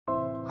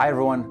Hi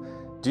everyone,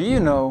 do you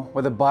know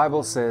what the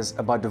Bible says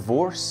about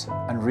divorce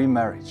and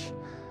remarriage?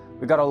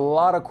 We got a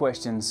lot of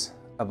questions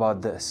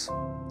about this.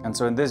 And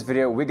so in this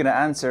video, we're going to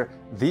answer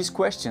these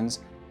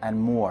questions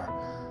and more.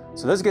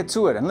 So let's get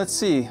to it and let's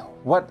see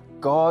what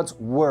God's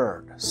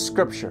Word,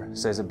 Scripture,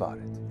 says about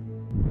it.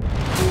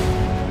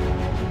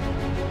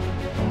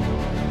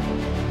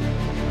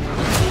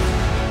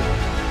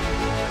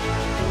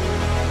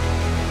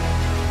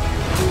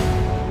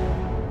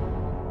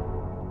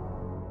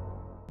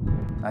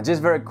 Now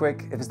just very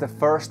quick, if it's the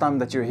first time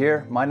that you're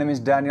here, my name is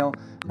Daniel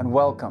and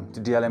welcome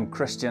to DLM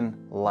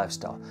Christian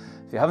Lifestyle.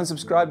 If you haven't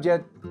subscribed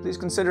yet, please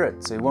consider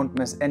it so you won't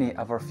miss any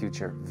of our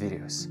future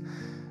videos.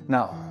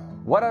 Now,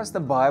 what does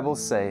the Bible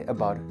say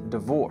about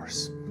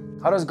divorce?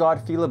 How does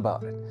God feel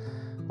about it?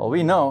 Well,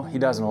 we know He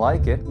doesn't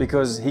like it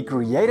because He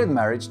created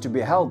marriage to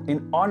be held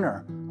in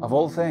honor of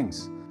all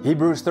things.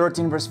 Hebrews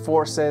 13 verse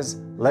 4 says,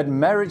 "Let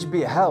marriage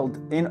be held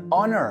in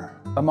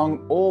honor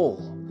among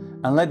all,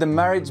 and let the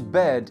marriage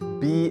bed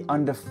be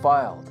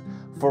undefiled,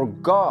 for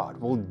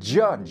God will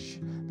judge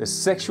the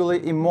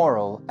sexually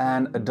immoral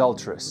and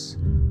adulterous."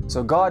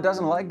 So God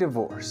doesn't like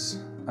divorce.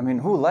 I mean,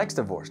 who likes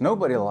divorce?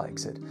 Nobody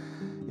likes it.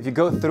 If you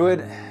go through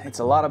it, it's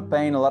a lot of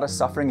pain, a lot of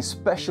suffering,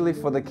 especially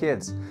for the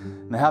kids.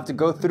 And they have to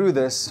go through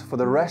this for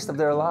the rest of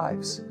their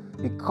lives.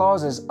 It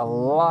causes a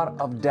lot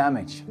of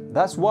damage.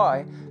 That's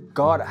why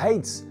God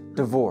hates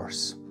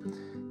divorce.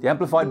 The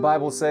Amplified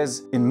Bible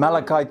says in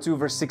Malachi 2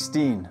 verse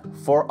 16,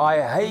 "For I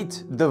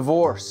hate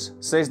divorce,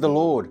 says the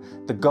Lord,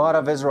 the God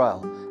of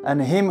Israel,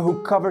 and him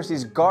who covers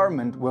his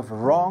garment with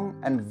wrong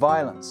and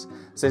violence,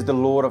 says the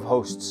Lord of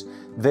hosts.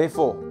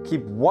 Therefore,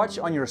 keep watch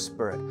on your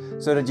spirit,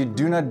 so that you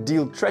do not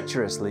deal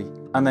treacherously,"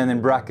 and then in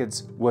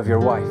brackets, "with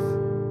your wife."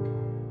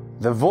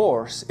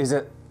 Divorce is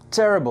a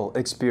terrible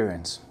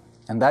experience,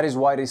 and that is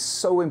why it is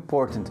so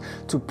important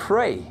to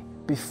pray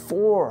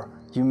before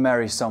you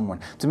marry someone,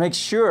 to make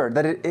sure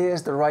that it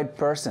is the right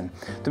person,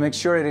 to make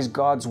sure it is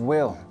God's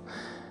will.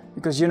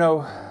 Because you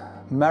know,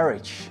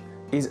 marriage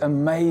is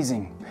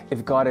amazing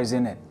if God is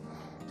in it,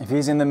 if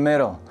He's in the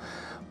middle.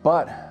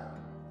 But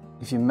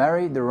if you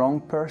marry the wrong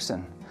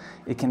person,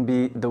 it can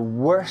be the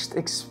worst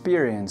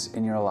experience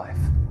in your life.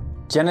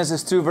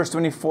 Genesis 2 verse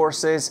 24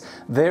 says,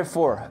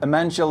 "Therefore a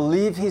man shall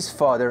leave his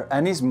father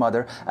and his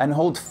mother and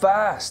hold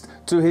fast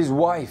to his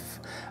wife,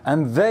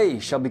 and they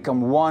shall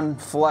become one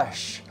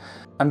flesh."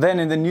 And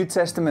then in the New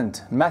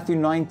Testament, Matthew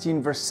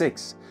 19 verse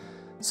 6,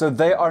 "So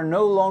they are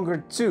no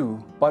longer two,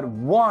 but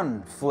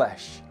one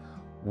flesh.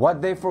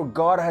 What therefore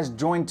God has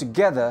joined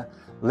together,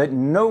 let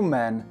no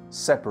man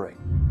separate."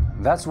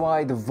 That's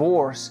why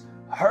divorce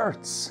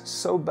hurts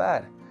so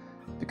bad,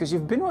 because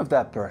you've been with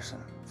that person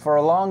for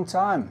a long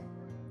time.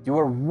 You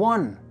were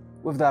one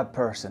with that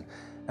person,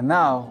 and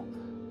now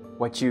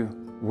what you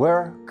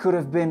were, could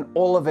have been,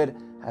 all of it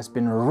has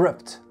been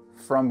ripped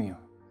from you.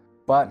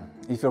 But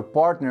if your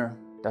partner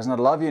does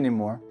not love you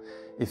anymore,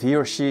 if he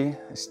or she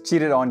has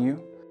cheated on you,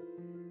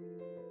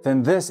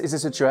 then this is a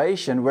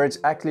situation where it's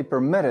actually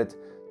permitted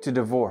to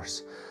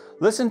divorce.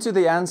 Listen to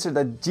the answer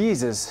that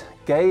Jesus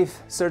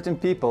gave certain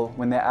people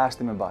when they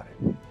asked Him about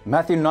it.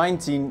 Matthew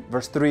 19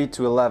 verse 3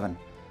 to 11.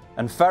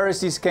 "And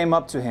Pharisees came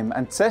up to Him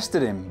and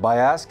tested Him by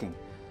asking,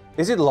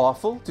 'Is it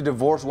lawful to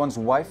divorce one's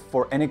wife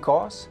for any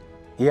cause?'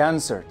 He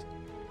answered,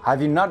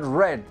 'Have you not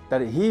read that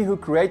He who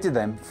created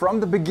them from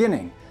the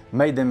beginning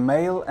made them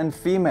male and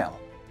female?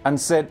 And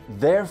said,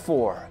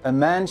 Therefore a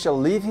man shall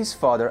leave his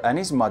father and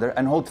his mother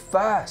and hold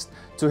fast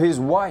to his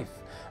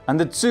wife, and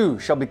the two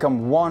shall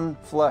become one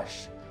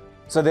flesh.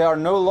 So they are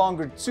no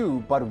longer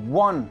two, but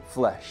one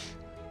flesh.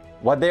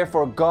 What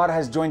therefore God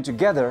has joined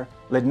together,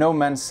 let no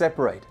man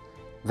separate.'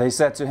 They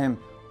said to Him,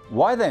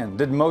 'Why then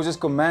did Moses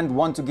command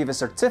one to give a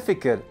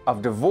certificate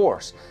of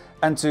divorce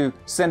and to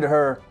send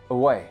her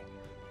away?'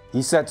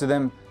 He said to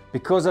them,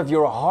 'Because of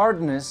your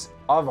hardness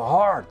of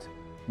heart,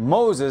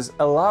 Moses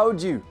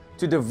allowed you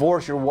to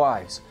divorce your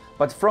wives,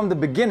 but from the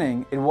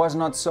beginning it was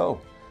not so.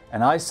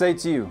 And I say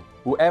to you,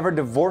 whoever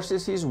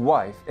divorces his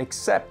wife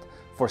except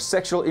for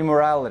sexual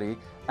immorality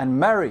and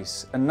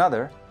marries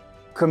another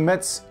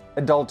commits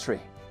adultery.'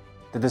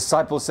 The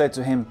disciples said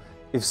to Him,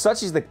 'If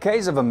such is the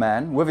case of a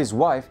man with his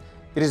wife,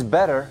 it is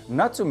better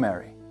not to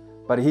marry.'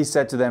 But He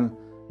said to them,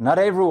 'Not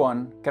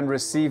everyone can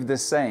receive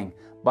this saying,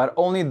 but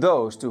only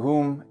those to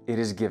whom it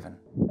is given.'"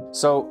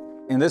 So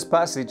in this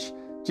passage,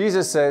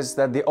 Jesus says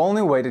that the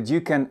only way that you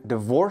can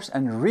divorce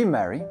and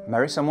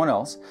marry someone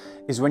else,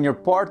 is when your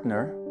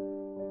partner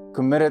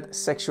committed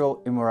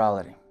sexual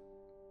immorality.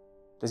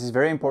 This is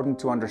very important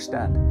to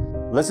understand.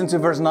 Listen to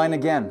verse 9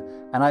 again.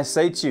 "And I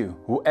say to you,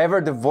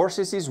 whoever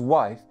divorces his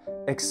wife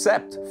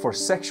except for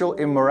sexual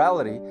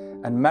immorality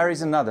and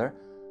marries another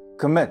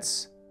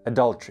commits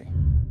adultery."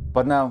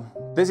 But now,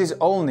 this is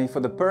only for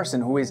the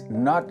person who is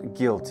not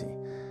guilty.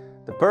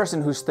 The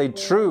person who stayed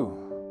true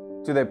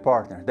to their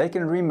partner, they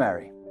can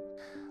remarry.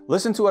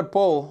 Listen to what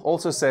Paul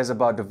also says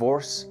about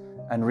divorce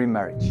and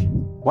remarriage.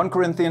 1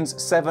 Corinthians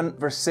 7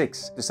 verse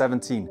 6 to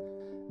 17.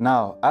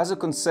 "Now, as a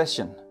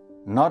concession,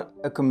 not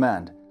a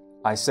command,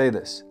 I say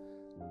this.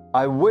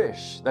 I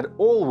wish that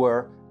all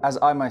were as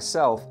I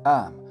myself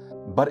am.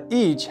 But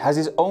each has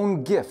his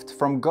own gift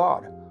from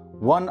God,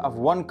 one of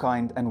one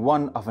kind and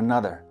one of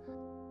another.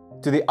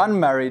 To the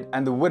unmarried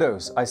and the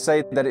widows, I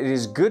say that it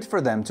is good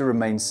for them to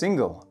remain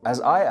single, as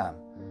I am.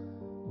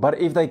 But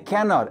if they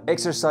cannot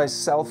exercise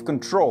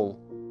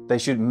self-control, they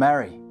should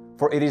marry,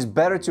 for it is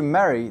better to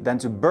marry than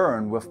to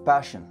burn with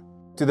passion.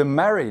 To the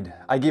married,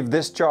 I give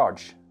this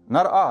charge,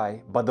 not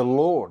I, but the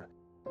Lord.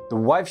 The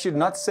wife should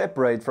not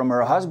separate from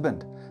her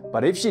husband,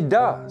 but if she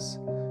does,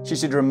 she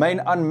should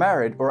remain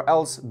unmarried or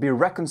else be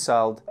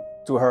reconciled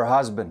to her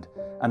husband,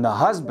 and the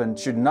husband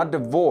should not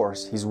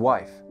divorce his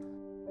wife.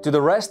 To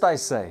the rest I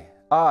say,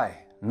 I,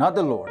 not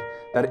the Lord,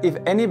 that if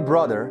any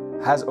brother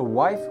has a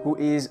wife who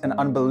is an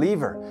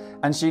unbeliever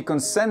and she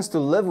consents to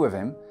live with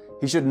him,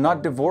 he should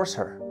not divorce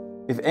her.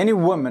 If any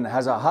woman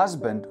has a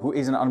husband who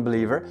is an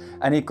unbeliever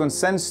and he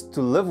consents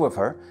to live with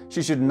her,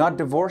 she should not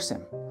divorce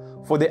him.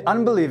 For the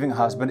unbelieving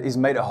husband is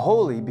made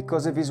holy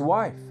because of his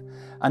wife,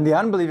 and the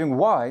unbelieving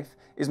wife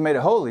is made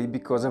holy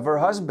because of her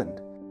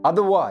husband.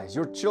 Otherwise,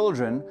 your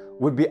children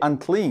would be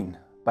unclean,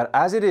 but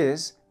as it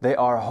is, they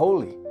are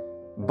holy.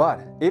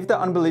 But if the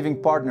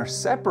unbelieving partner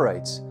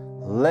separates,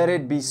 let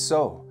it be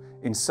so.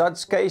 In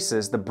such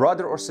cases, the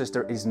brother or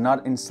sister is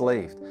not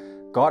enslaved.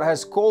 God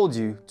has called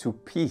you to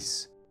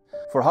peace.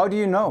 For how do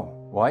you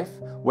know, wife,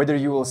 whether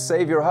you will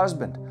save your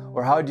husband?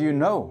 Or how do you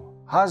know,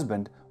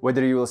 husband,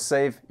 whether you will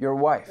save your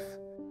wife?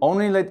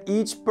 Only let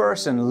each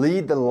person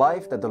lead the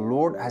life that the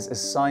Lord has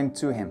assigned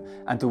to him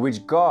and to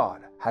which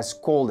God has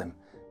called him.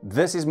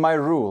 This is my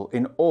rule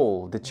in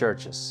all the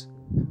churches.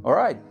 All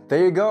right,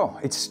 there you go.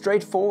 It's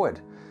straightforward.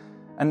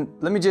 And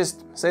let me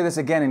just say this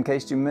again in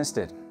case you missed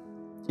it.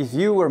 If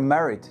you were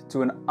married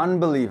to an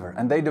unbeliever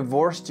and they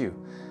divorced you,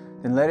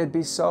 then let it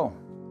be so.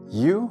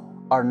 You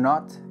are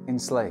not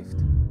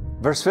enslaved.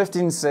 Verse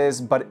 15 says,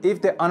 but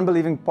if the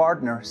unbelieving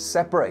partner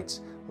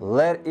separates,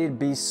 let it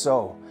be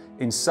so.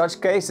 In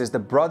such cases, the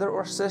brother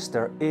or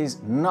sister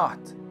is not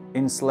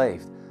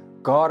enslaved.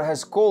 God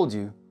has called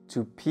you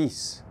to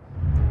peace.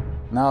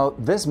 Now,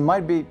 this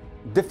might be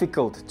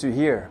difficult to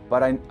hear,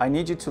 but I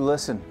need you to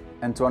listen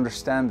and to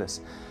understand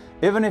this.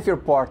 Even if your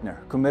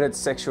partner committed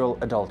sexual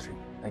adultery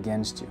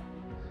against you,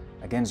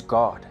 against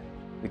God,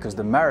 because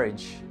the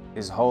marriage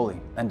is holy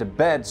and the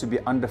bed should be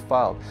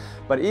undefiled.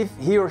 But if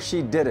he or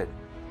she did it,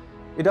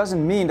 it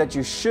doesn't mean that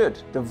you should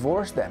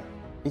divorce them.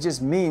 It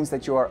just means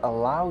that you are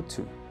allowed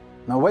to.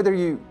 Now, whether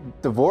you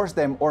divorce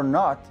them or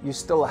not, you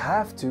still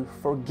have to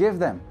forgive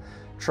them.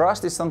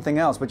 Trust is something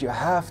else, but you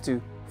have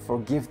to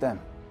forgive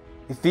them.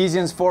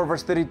 Ephesians 4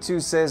 verse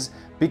 32 says,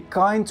 be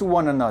kind to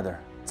one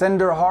another,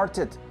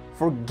 tender-hearted,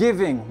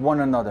 forgiving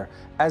one another,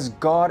 as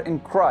God in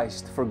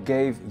Christ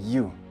forgave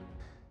you.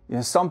 You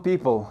know, some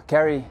people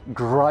carry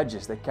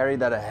grudges. They carry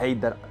that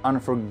hate, that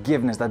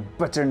unforgiveness, that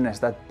bitterness,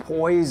 that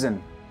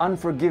poison,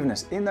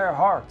 unforgiveness in their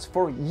hearts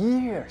for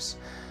years.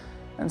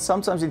 And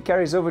sometimes it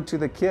carries over to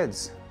the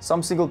kids.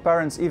 Some single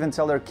parents even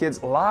tell their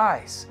kids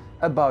lies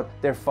about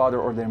their father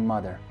or their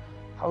mother.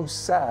 How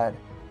sad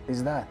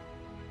is that?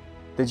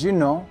 Did you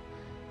know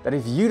that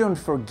if you don't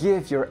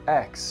forgive your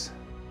ex,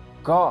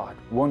 God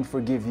won't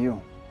forgive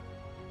you?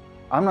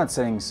 I'm not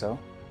saying so.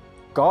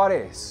 God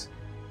is.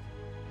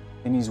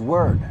 In His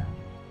Word.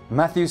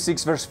 Matthew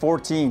 6 verse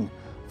 14,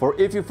 for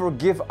if you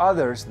forgive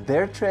others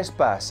their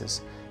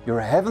trespasses, your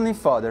heavenly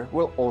Father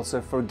will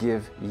also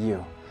forgive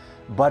you.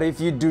 But if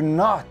you do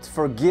not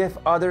forgive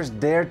others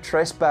their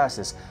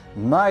trespasses,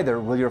 neither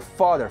will your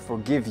Father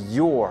forgive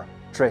your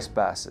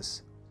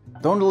trespasses.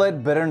 Don't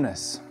let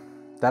bitterness,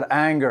 that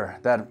anger,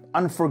 that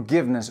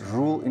unforgiveness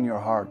rule in your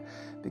heart,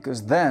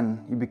 because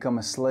then you become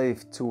a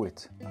slave to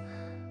it.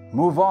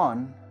 Move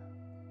on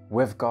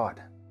with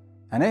God.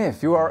 And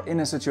if you are in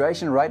a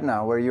situation right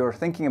now where you're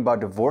thinking about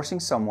divorcing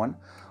someone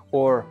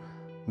or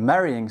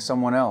marrying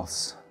someone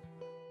else,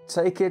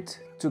 take it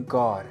to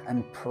God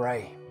and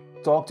pray.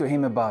 Talk to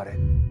Him about it.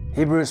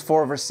 Hebrews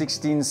 4 verse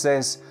 16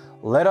 says,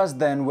 let us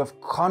then with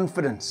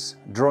confidence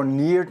draw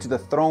near to the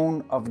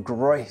throne of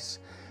grace,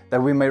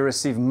 that we may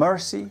receive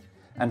mercy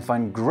and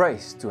find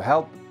grace to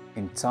help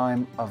in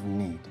time of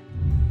need.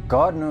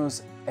 God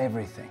knows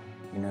everything.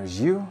 He knows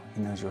you,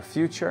 He knows your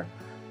future,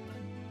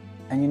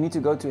 and you need to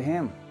go to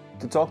Him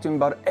to talk to Him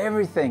about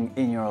everything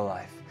in your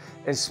life,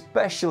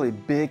 especially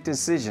big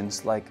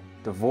decisions like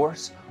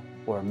divorce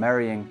or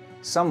marrying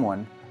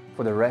someone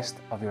for the rest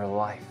of your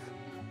life.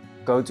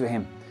 Go to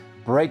Him.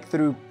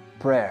 Breakthrough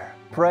prayer.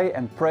 Pray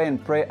and pray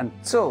and pray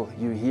until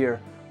you hear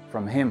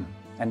from Him,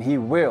 and He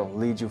will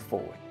lead you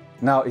forward.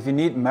 Now, if you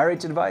need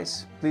marriage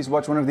advice, please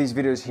watch one of these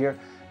videos here,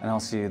 and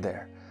I'll see you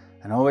there.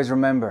 And always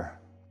remember,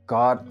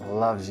 God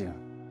loves you,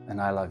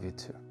 and I love you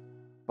too.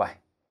 Bye.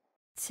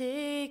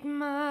 Take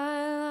my